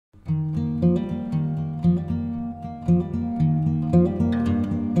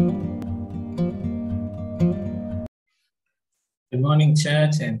morning,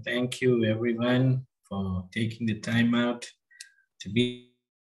 church, and thank you everyone for taking the time out to be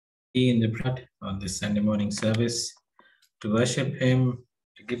in the on this Sunday morning service, to worship Him,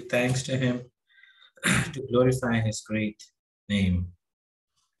 to give thanks to Him, to glorify His great name.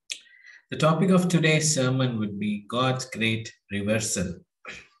 The topic of today's sermon would be God's great reversal,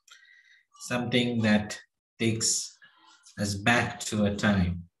 something that takes us back to a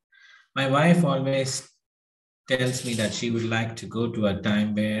time. My wife always tells me that she would like to go to a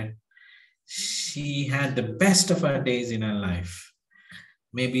time where she had the best of her days in her life.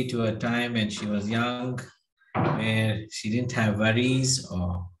 Maybe to a time when she was young, where she didn't have worries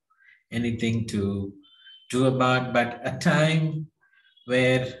or anything to do about, but a time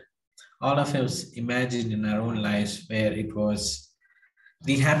where all of us imagined in our own lives where it was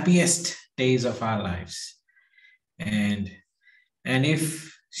the happiest days of our lives. And and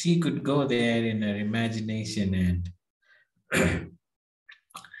if she could go there in her imagination and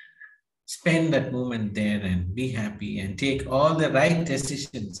spend that moment there and be happy and take all the right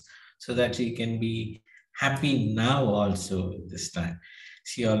decisions so that she can be happy now also this time.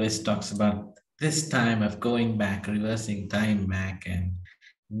 She always talks about this time of going back, reversing time back and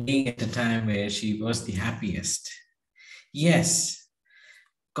being at a time where she was the happiest. Yes,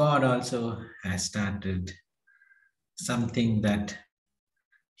 God also has started something that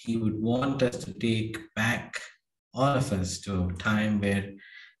He would want us to take back all of us to a time where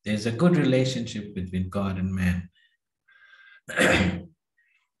there's a good relationship between God and man.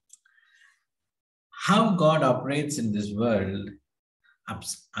 How God operates in this world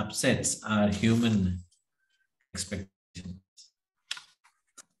upsets our human expectations.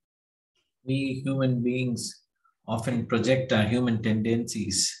 We human beings often project our human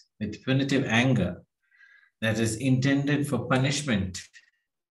tendencies with punitive anger that is intended for punishment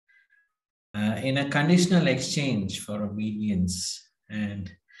in a conditional exchange for obedience. And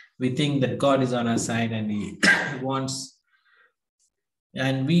we think that God is on our side and He wants,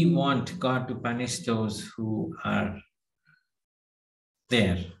 and we want God to punish those who are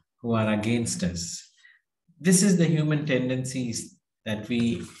there, who are against us. This is the human tendencies that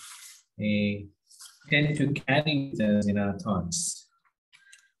we tend to carry with us in our thoughts.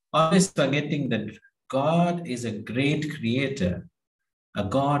 Always forgetting that God is a great creator, a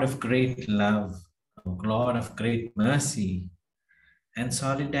God of great love, a God of great mercy and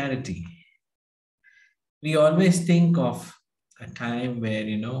solidarity. We always think of a time where,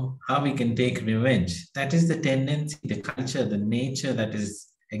 how we can take revenge. That is the tendency, the culture, the nature that is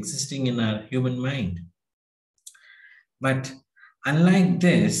existing in our human mind. But unlike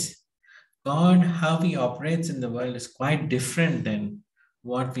this, God, how He operates in the world is quite different than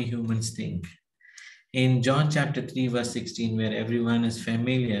what we humans think. In John chapter 3, verse 16, where everyone is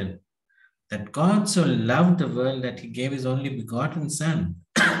familiar, that God so loved the world that He gave His only begotten Son,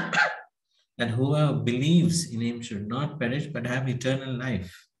 that whoever believes in Him should not perish but have eternal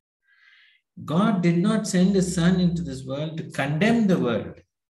life. God did not send His Son into this world to condemn the world,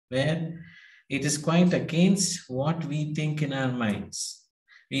 where it is quite against what we think in our minds.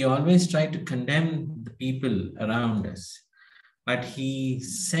 We always try to condemn the people around us, but He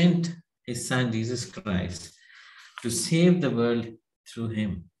sent His Son, Jesus Christ, to save the world through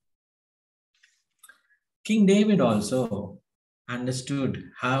Him. King David also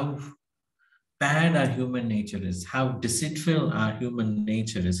understood how bad our human nature is, how deceitful our human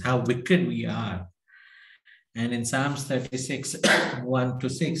nature is, how wicked we are. And in Psalms 36, 1 to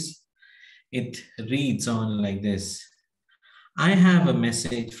 6, it reads on like this: I have a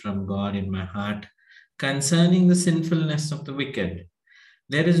message from God in my heart concerning the sinfulness of the wicked.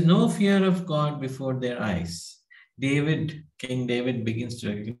 There is no fear of God before their eyes. King David begins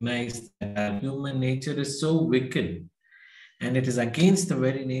to recognize that our human nature is so wicked and it is against the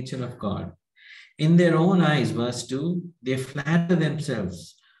very nature of God. In their own eyes, verse 2, they flatter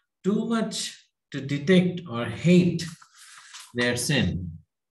themselves too much to detect or hate their sin.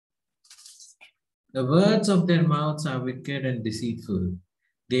 The words of their mouths are wicked and deceitful.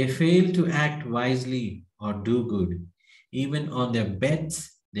 They fail to act wisely or do good. Even on their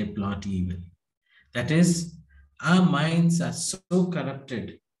beds, they plot evil. That is, our minds are so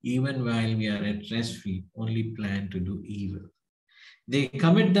corrupted, even while we are at rest, we only plan to do evil. They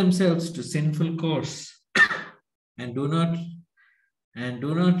commit themselves to sinful course and do not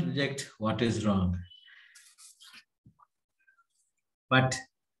reject what is wrong. But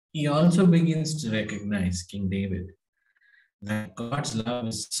he also begins to recognize, King David, that God's love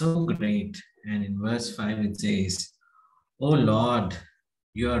is so great. And in verse 5 it says, "O Lord,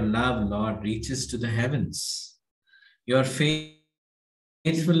 your love, Lord, reaches to the heavens, your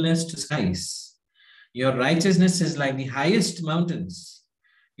faithfulness to skies. Your righteousness is like the highest mountains.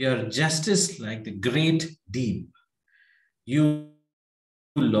 Your justice like the great deep. You,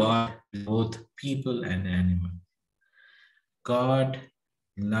 Lord, both people and animal. God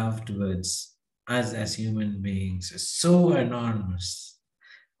love towards us as human beings is so enormous.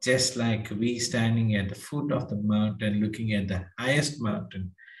 Just like we standing at the foot of the mountain, looking at the highest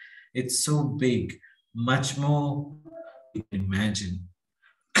mountain, it's so big, much more you can imagine,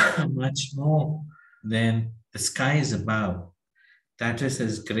 much more than the skies above. That is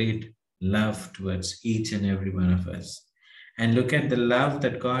His great love towards each and every one of us. And look at the love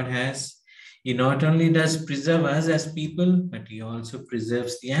that God has. He not only does preserve us as people, but He also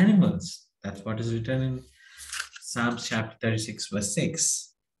preserves the animals. That's what is written in Psalms chapter 36, verse 6.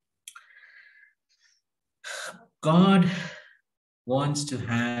 God wants to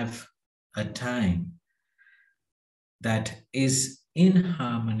have a time that is in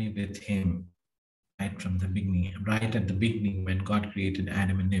harmony with Him right from the beginning, right at the beginning when God created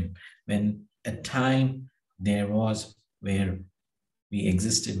Adam and Eve, when a time there was where we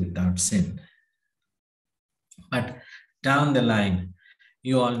existed without sin. But down the line,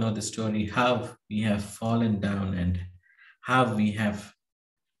 you all know the story, how we have fallen down and how we have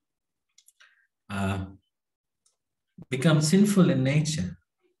become sinful in nature.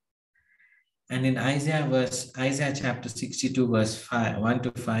 And in Isaiah chapter 62, verse 1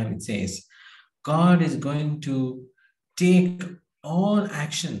 to 5, it says, God is going to take all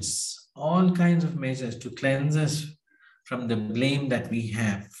actions, all kinds of measures to cleanse us from the blame that we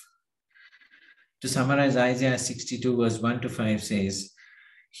have. To summarize, Isaiah 62, verse 1 to 5 says,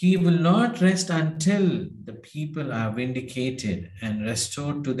 He will not rest until the people are vindicated and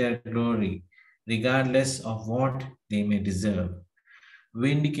restored to their glory, regardless of what they may deserve.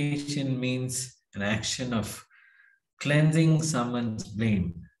 Vindication means an action of cleansing someone's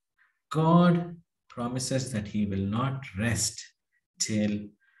blame. God promises that He will not rest till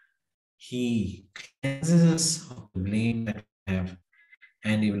He cleanses us of the blame that we have,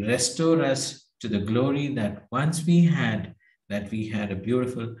 and He will restore us to the glory that once we had, that we had a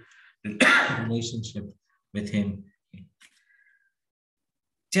beautiful relationship with Him.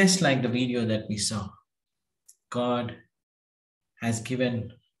 Just like the video that we saw, God has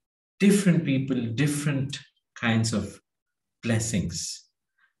given different people different kinds of blessings,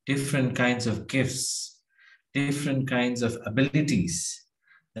 different kinds of gifts, different kinds of abilities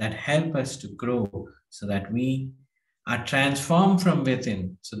that help us to grow so that we are transformed from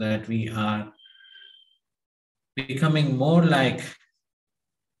within, so that we are becoming more like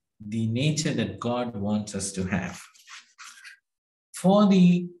the nature that God wants us to have. For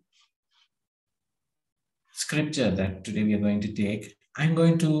the scripture that today we are going to take, I'm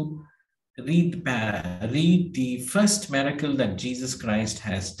going to read the first miracle that Jesus Christ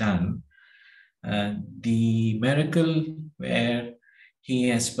has done, the miracle where He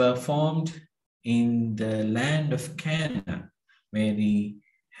has performed in the land of Cana, where He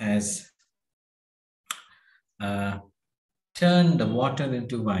has turned the water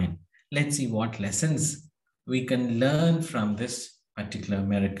into wine. Let's see what lessons we can learn from this particular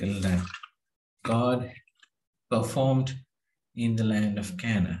miracle that God performed in the land of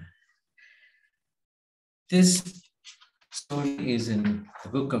Cana. This story is in the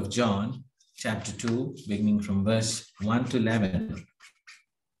book of John, chapter 2, beginning from verse 1 to 11.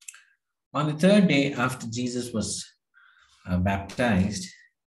 On the third day after Jesus was baptized,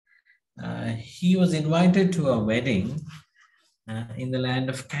 He was invited to a wedding in the land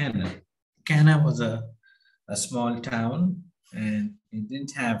of Cana. Cana was a small town, and it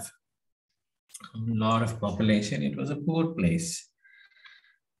didn't have a lot of population. It was a poor place.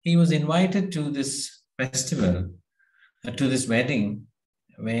 He was invited to this festival, to this wedding,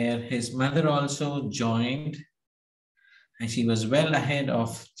 where his mother also joined, and she was well ahead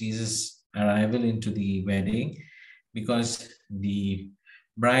of Jesus' arrival into the wedding, because the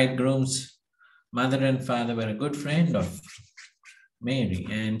bridegroom's mother and father were a good friend of Mary,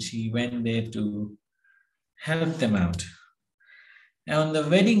 and she went there to help them out. And on the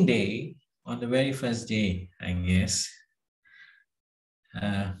wedding day, on the very first day, I guess,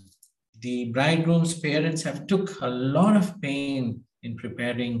 the bridegroom's parents have took a lot of pain in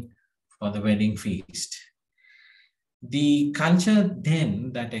preparing for the wedding feast. The culture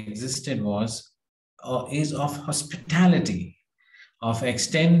then that existed was is of hospitality, of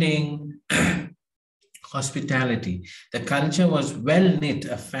extending hospitality. The culture was well knit,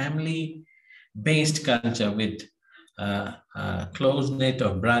 a family-based culture with close knit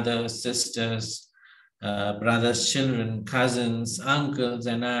of brothers, sisters, brothers' children, cousins, uncles,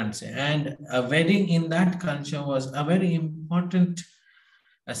 and aunts. And a wedding in that culture was a very important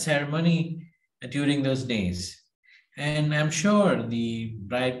ceremony during those days. And I'm sure the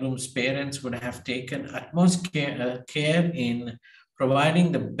bridegroom's parents would have taken utmost care in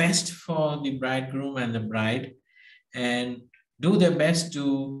providing the best for the bridegroom and the bride, and do their best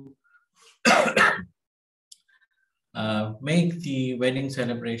to make the wedding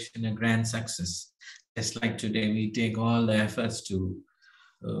celebration a grand success. Just like today, we take all the efforts to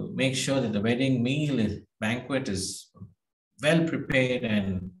make sure that the wedding banquet is well prepared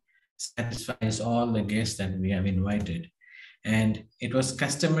and satisfies all the guests that we have invited. And it was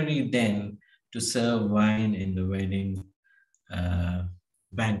customary then to serve wine in the wedding uh,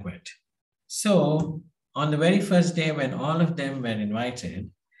 banquet. So, on the very first day, when all of them were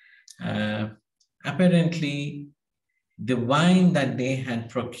invited, uh, apparently the wine that they had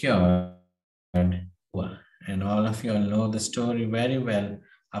procured, and all of you all know the story very well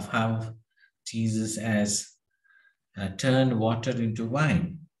of how Jesus has turned water into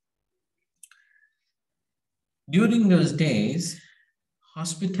wine. During those days,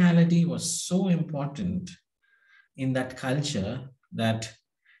 hospitality was so important in that culture that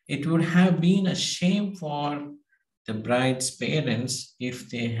it would have been a shame for the bride's parents if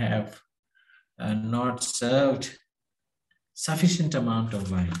they have not served sufficient amount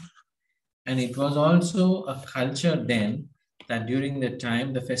of wine. And it was also a culture then that during the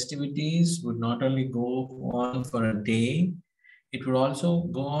time the festivities would not only go on for a day, it would also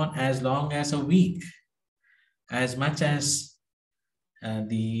go on as long as a week, as much as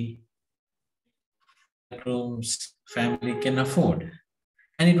the bridegroom's family can afford.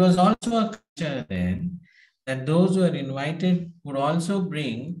 And it was also a culture then that those who were invited would also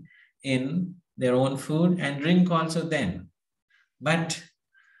bring in their own food and drink also then. But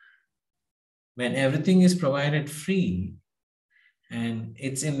when everything is provided free and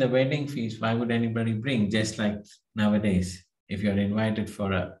it's in the wedding feast, why would anybody bring? Just like nowadays, if you're invited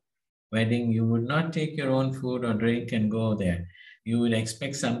for a wedding, you would not take your own food or drink and go there. You would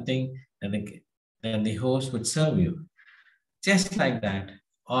expect something that the host would serve you. Just like that,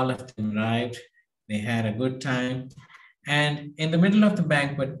 all of them arrived, they had a good time, and in the middle of the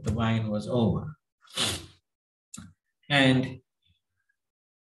banquet, the wine was over. And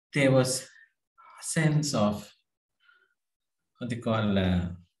there was a sense of what they call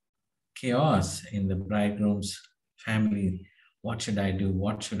chaos in the bridegroom's family. What should I do?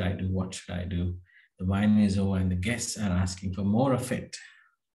 What should I do? What should I do? The wine is over, and the guests are asking for more of it.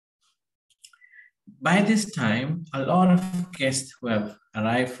 By this time, a lot of guests who have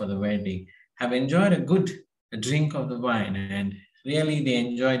arrived for the wedding have enjoyed a drink of the wine, and really they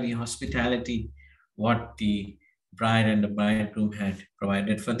enjoy the hospitality what the bride and the bridegroom had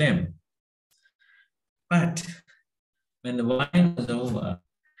provided for them. But when the wine was over,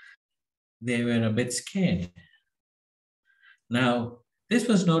 they were a bit scared. Now, this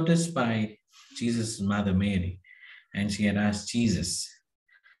was noticed by Jesus' mother Mary, and she had asked Jesus,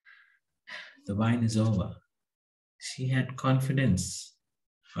 the wine is over. She had confidence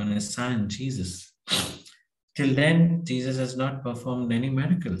on her son, Jesus. Till then, Jesus has not performed any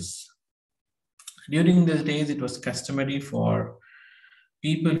miracles. During these days, it was customary for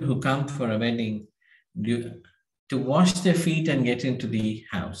people who come for a wedding to wash their feet and get into the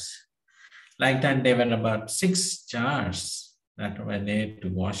house. Like that, there were about 6 jars that were there to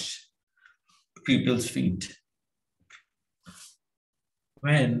wash people's feet.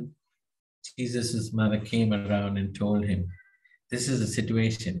 When Jesus' mother came around and told him, this is the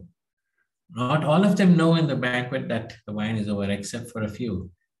situation. Not all of them know in the banquet that the wine is over, except for a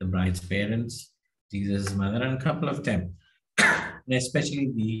few, the bride's parents, Jesus' mother, and a couple of them. And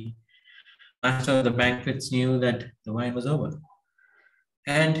especially the master of the banquets knew that the wine was over.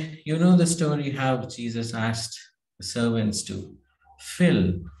 And you know the story how Jesus asked the servants to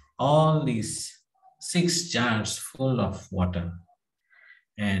fill all these 6 jars full of water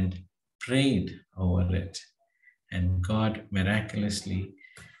and prayed over it. And God miraculously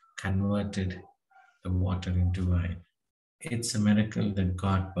converted the water into wine. It's a miracle that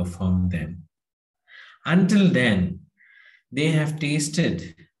God performed then. Until then, they have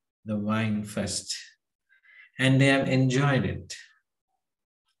tasted the wine first and they have enjoyed it.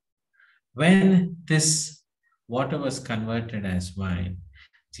 When this water was converted as wine,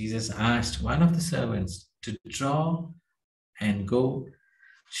 Jesus asked one of the servants to draw and go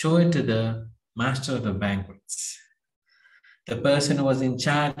show it to the master of the banquets, the person who was in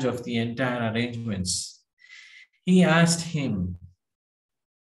charge of the entire arrangements. He asked him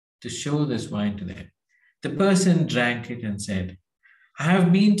to show this wine to them. The person drank it and said, I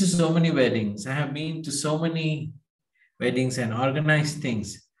have been to so many weddings. I have been to so many weddings and organized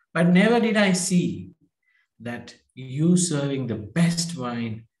things, but never did I see that you serving the best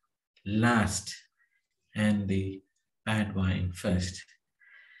wine last and the bad wine first.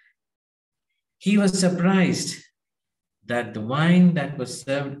 He was surprised that the wine that was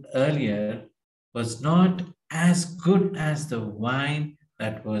served earlier was not as good as the wine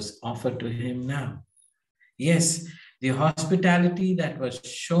that was offered to him now. Yes, the hospitality that was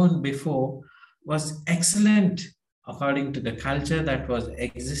shown before was excellent according to the culture that was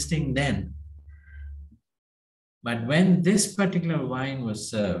existing then. But when this particular wine was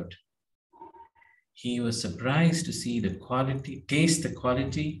served, he was surprised to see the quality, taste the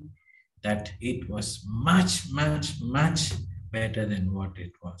quality, that it was much, much, much better than what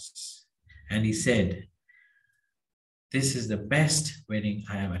it was. And he said, "This is the best wedding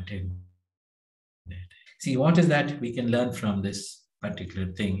I have attended." See, what is that we can learn from this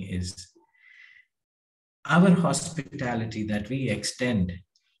particular thing is our hospitality that we extend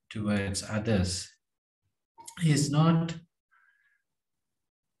towards others is not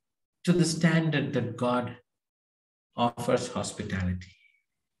to the standard that God offers hospitality.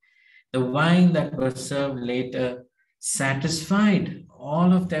 The wine that was served later satisfied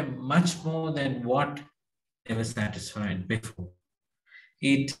all of them much more than what they were satisfied before.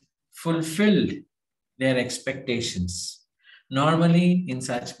 It fulfilled their expectations. Normally, in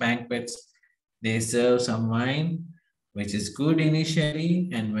such banquets, they serve some wine which is good initially,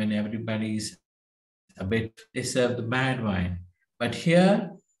 and when everybody is a bit, they serve the bad wine. But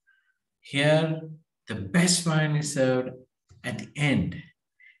here, the best wine is served at the end.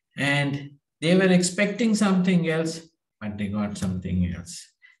 And they were expecting something else, but they got something else.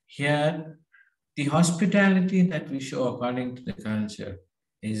 Here, the hospitality that we show according to the culture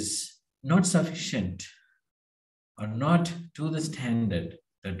is not sufficient or not to the standard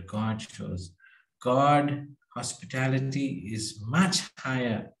that God shows. God, hospitality is much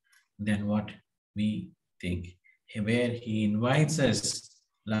higher than what we think, where He invites us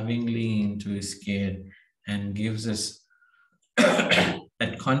lovingly into His care and gives us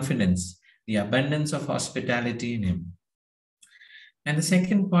that confidence, the abundance of hospitality in Him. And the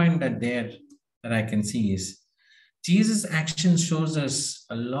second point that I can see is Jesus' action shows us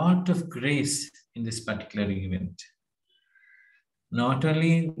a lot of grace in this particular event. Not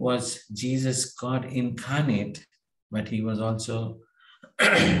only was Jesus God incarnate, but He was also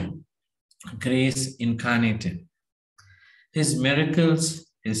grace incarnated. His miracles,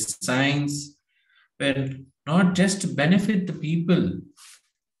 His signs were not just to benefit the people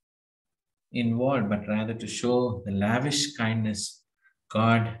involved, but rather to show the lavish kindness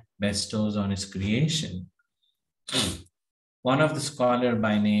God bestows on His creation. One of the scholar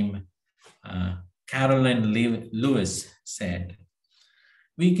by name Caroline Lewis said,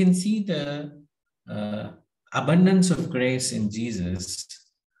 "We can see the abundance of grace in Jesus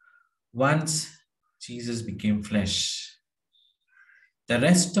once Jesus became flesh. The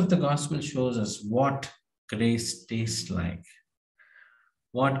rest of the gospel shows us what grace tastes like,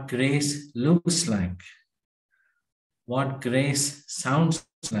 what grace looks like, what grace sounds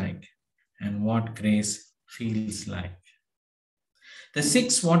like, and what grace feels like." The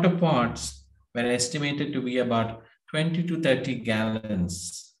 6 water pots were estimated to be about 20 to 30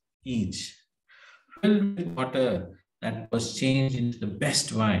 gallons each, filled with water that was changed into the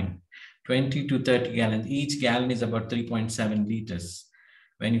best wine. 20 to 30 gallons. Each gallon is about 3.7 liters.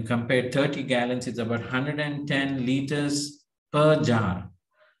 When you compare 30 gallons, it's about 110 liters per jar.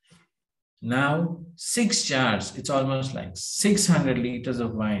 Now, 6 jars, it's almost like 600 liters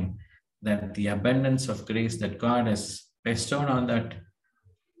of wine, that the abundance of grace that God has bestowed on that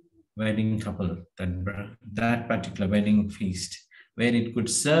wedding couple, that particular wedding feast, where it could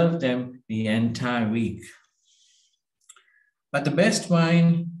serve them the entire week. But the best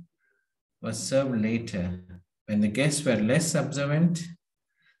wine was served later. When the guests were less observant,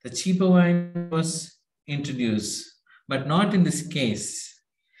 the cheaper wine was introduced, but not in this case.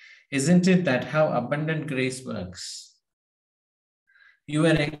 Isn't it that how abundant grace works? You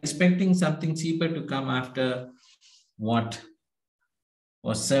were expecting something cheaper to come after what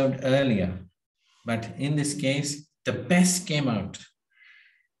was served earlier, but in this case, the best came out.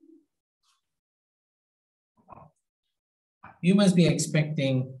 You must be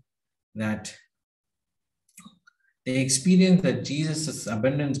expecting that the experience that Jesus'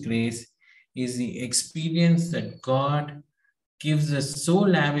 abundant grace is the experience that God gives us so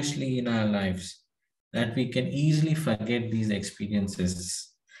lavishly in our lives that we can easily forget these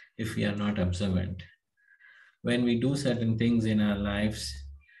experiences if we are not observant. When we do certain things in our lives,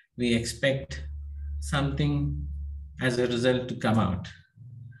 we expect something as a result to come out.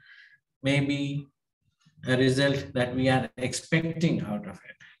 Maybe a result that we are expecting out of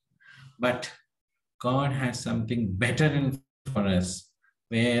it. But God has something better in for us,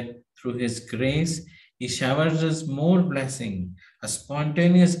 where through his grace, he showers us more blessing, a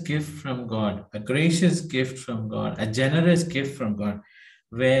spontaneous gift from God, a gracious gift from God, a generous gift from God,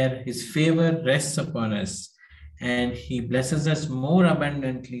 where his favor rests upon us and he blesses us more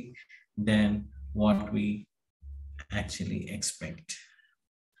abundantly than what we actually expect.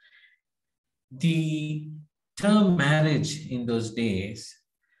 The term marriage in those days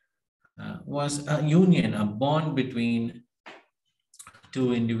was a union, a bond between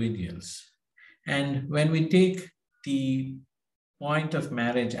two individuals. And when we take the point of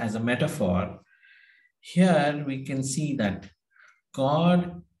marriage as a metaphor, here we can see that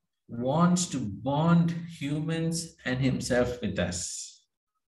God wants to bond humans and himself with us.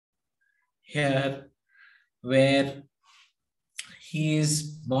 Here, where he is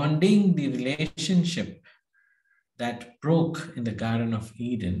bonding the relationship that broke in the Garden of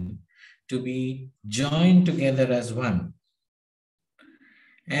Eden to be joined together as one.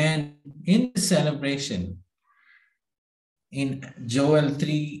 And in the celebration, in Joel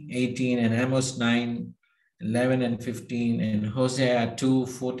 3:18 and Amos 9:11 and 15 and Hosea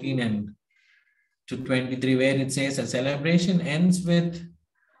 2:14 and to 23, where it says a celebration ends with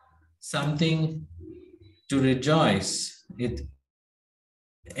something to rejoice. It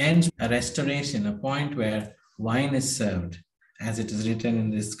ends with a restoration, a point where wine is served, as it is written in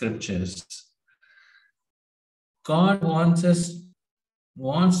the scriptures. God wants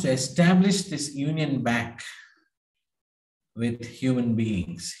to establish this union back with human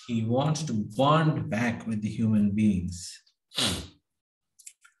beings. He wants to bond back with the human beings.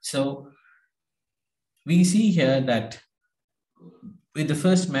 So we see here that with the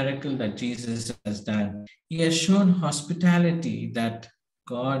first miracle that Jesus has done, he has shown hospitality that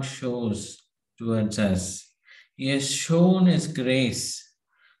God shows towards us. He has shown his grace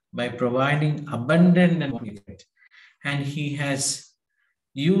by providing abundant and benefit. And he has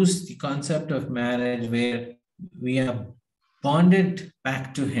used the concept of marriage where we are bonded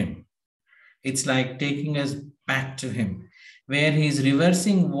back to him. It's like taking us back to him, where he's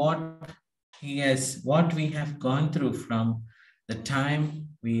reversing what we have gone through from the time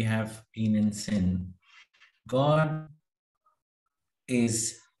we have been in sin. God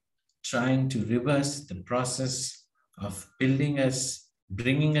is trying to reverse the process of building us,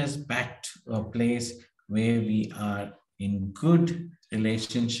 bringing us back to a place where we are in good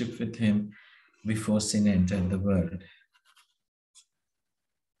relationship with him before sin entered the world.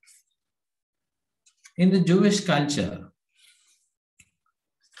 In the Jewish culture,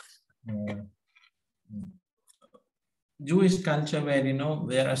 where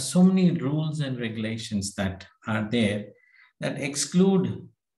there are so many rules and regulations that are there that exclude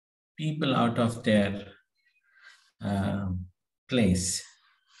people out of their place.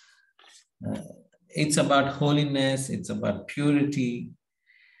 It's about holiness, it's about purity,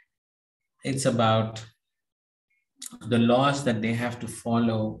 it's about the laws that they have to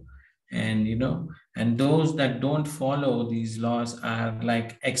follow. And those that don't follow these laws are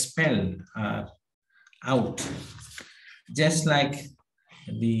like expelled, are out. Just like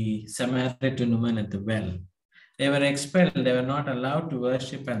the Samaritan woman at the well. They were expelled, they were not allowed to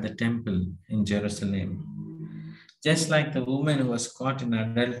worship at the temple in Jerusalem. Just like the woman who was caught in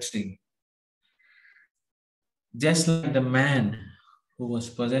adultery. Just like the man who was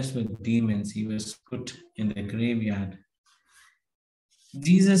possessed with demons, he was put in the graveyard.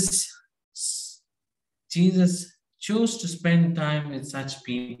 Jesus chose to spend time with such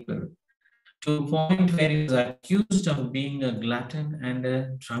people to a point where he was accused of being a glutton and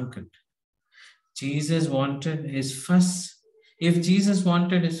a drunkard. If Jesus wanted his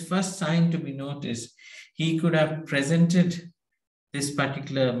first sign to be noticed, he could have presented this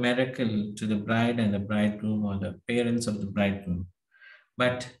particular miracle to the bride and the bridegroom or the parents of the bridegroom.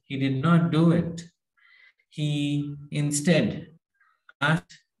 But he did not do it. He instead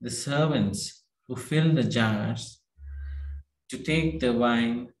asked the servants who filled the jars to take the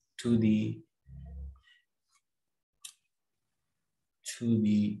wine to the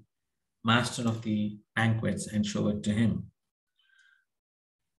master of the banquets and show it to him.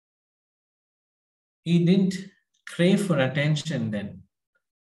 He didn't crave for attention then.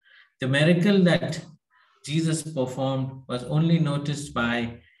 The miracle that Jesus performed was only noticed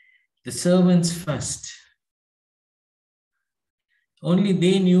by the servants first. Only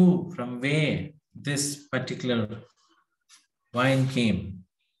they knew from where this particular wine came,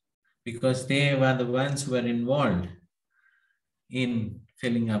 because they were the ones who were involved in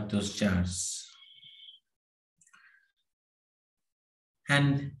filling up those jars.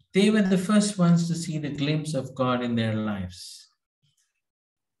 And they were the first ones to see the glimpse of God in their lives.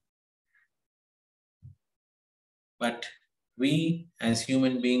 But we as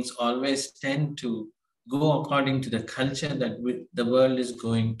human beings always tend to go according to the culture that the world is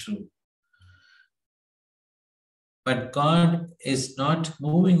going through. But God is not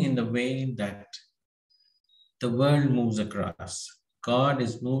moving in the way that the world moves across. God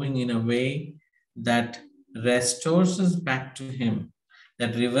is moving in a way that restores us back to Him,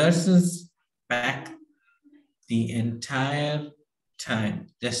 that reverses back the entire time.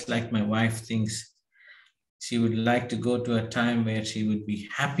 Just like my wife thinks she would like to go to a time where she would be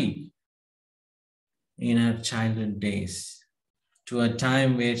happy in her childhood days, to a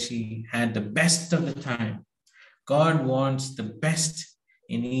time where she had the best of the time. God wants the best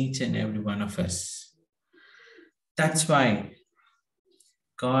in each and every one of us. That's why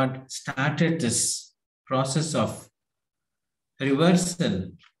God started this process of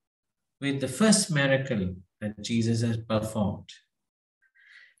reversal with the first miracle that Jesus has performed.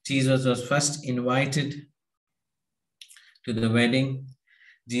 Jesus was first invited to the wedding.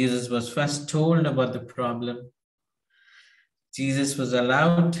 Jesus was first told about the problem. Jesus was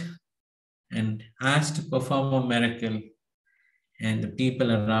allowed and asked to perform a miracle, and the people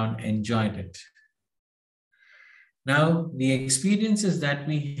around enjoyed it. Now, the experiences that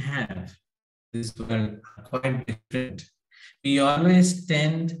we have in this world are quite different. We always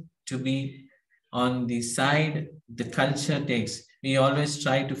tend to be on the side the culture takes. We always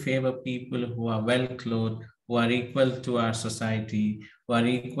try to favor people who are well clothed, who are equal to our society, who are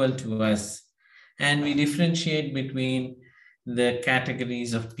equal to us. And we differentiate between the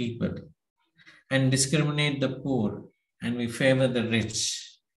categories of people and discriminate the poor, and we favor the rich.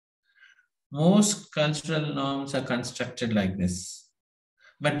 Most cultural norms are constructed like this.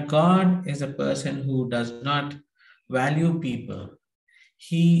 But God is a person who does not value people.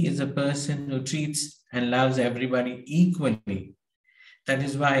 He is a person who treats and loves everybody equally. That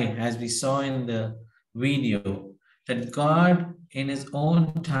is why, as we saw in the video, that God in His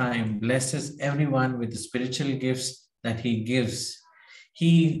own time blesses everyone with the spiritual gifts that He gives.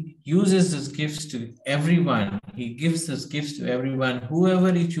 He uses His gifts to everyone. He gives His gifts to everyone,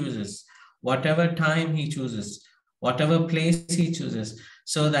 whoever He chooses, whatever time He chooses, whatever place He chooses,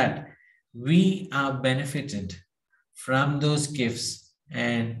 so that we are benefited from those gifts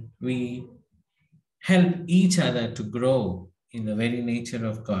and we help each other to grow in the very nature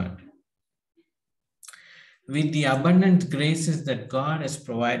of God. With the abundant graces that God has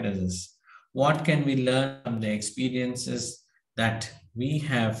provided us, what can we learn from the experiences that we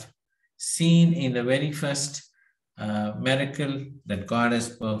have seen in the very first miracle that God has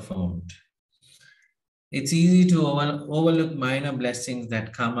performed? It's easy to overlook minor blessings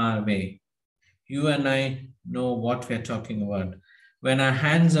that come our way. You and I know what we're talking about. When our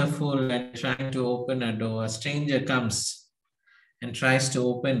hands are full and trying to open a door, a stranger comes and tries to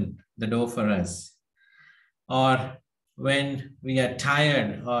open the door for us. Or when we are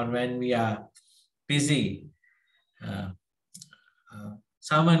tired or when we are busy, uh,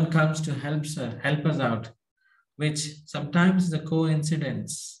 someone comes to help us out, which sometimes is a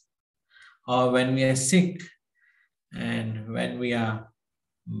coincidence. Or when we are sick and when we are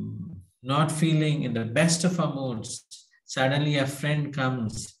not feeling in the best of our moods, suddenly a friend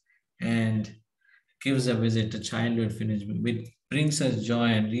comes and gives a visit to childhood finish, which brings us joy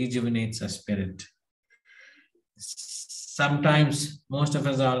and rejuvenates our spirit. Sometimes most of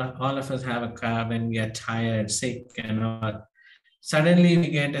us, all of us have a car when we are tired, sick, and all. Suddenly we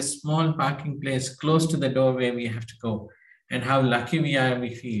get a small parking place close to the door where we have to go, and how lucky we are,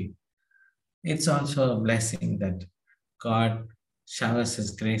 we feel. It's also a blessing that God showers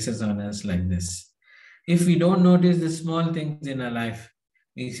His graces on us like this. If we don't notice the small things in our life,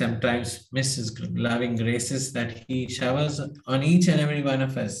 we sometimes miss His loving graces that He showers on each and every one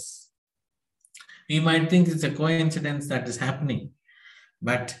of us. We might think it's a coincidence that is happening,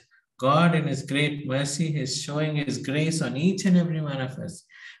 but God in His great mercy is showing His grace on each and every one of us.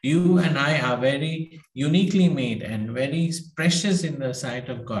 You and I are very uniquely made and very precious in the sight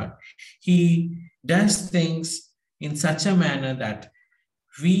of God. He does things in such a manner that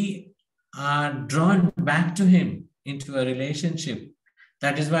we are drawn back to Him into a relationship.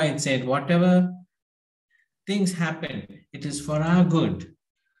 That is why it said, whatever things happen, it is for our good.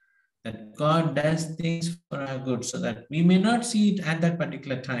 That God does things for our good so that we may not see it at that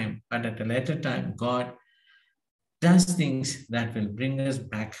particular time, but at a later time, God does things that will bring us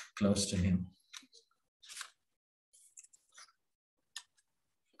back close to Him.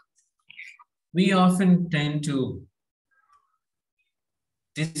 We often tend to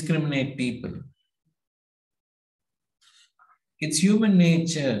discriminate people. It's human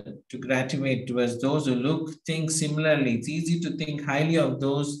nature to gravitate towards those who look, think similarly. It's easy to think highly of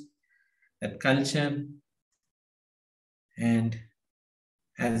those that culture and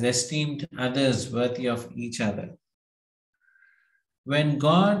has esteemed others worthy of each other. When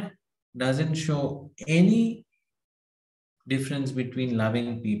God doesn't show any difference between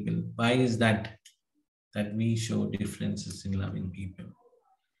loving people, why is that we show differences in loving people?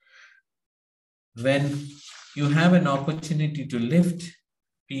 When you have an opportunity to lift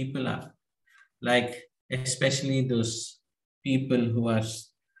people up, like especially those people who are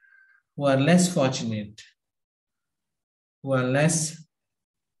less fortunate, who are less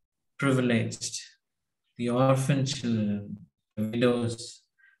privileged, the orphan children, the widows,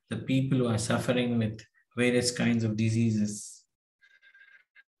 the people who are suffering with various kinds of diseases,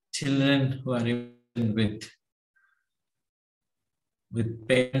 children who are imprisoned with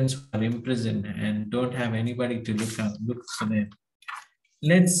parents who are imprisoned and don't have anybody to look for them.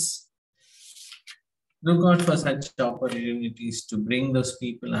 Let's look out for such opportunities to bring those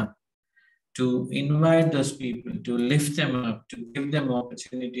people up, to invite those people, to lift them up, to give them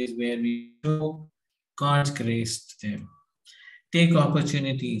opportunities where we show God's grace to them. Take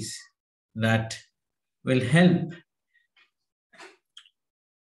opportunities that will help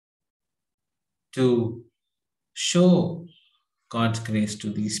to show God's grace to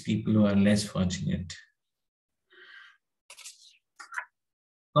these people who are less fortunate.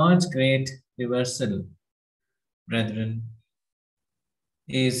 God's great reversal, brethren,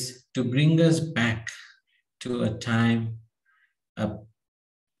 is to bring us back to a time, a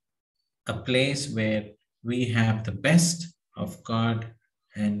place where we have the best of God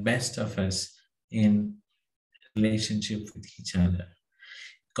and best of us in relationship with each other.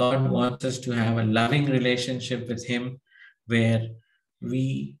 God wants us to have a loving relationship with Him where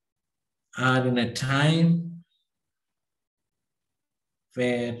we are in a time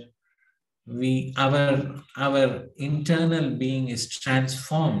where our internal being is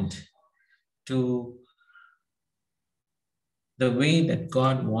transformed to the way that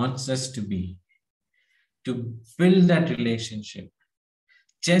God wants us to be, to build that relationship.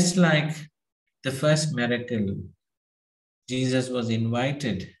 Just like the first miracle, Jesus was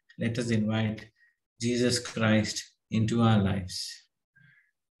invited. Let us invite Jesus Christ into our lives.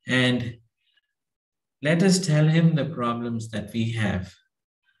 And let us tell Him the problems that we have.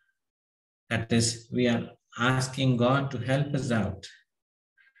 That is, we are asking God to help us out.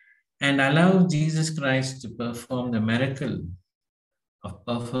 And allow Jesus Christ to perform the miracle of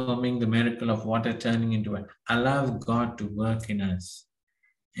performing the miracle of water turning into wine. Allow God to work in us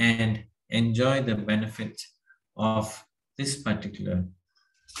and enjoy the benefit of this particular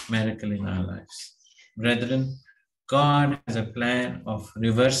miracle in our lives. Brethren, God has a plan of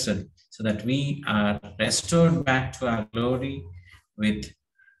reversal so that we are restored back to our glory with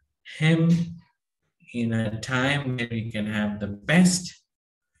Him in a time where we can have the best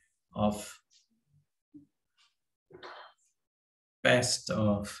of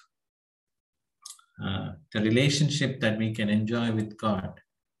the relationship that we can enjoy with God.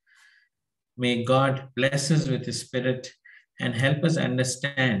 May God bless us with His Spirit and help us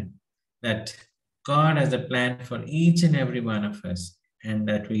understand that God has a plan for each and every one of us, and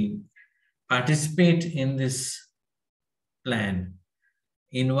that we participate in this plan.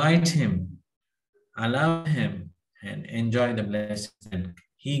 Invite Him, allow Him, and enjoy the blessings that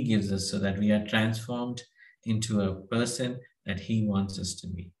He gives us so that we are transformed into a person that He wants us to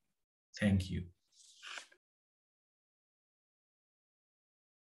be. Thank you.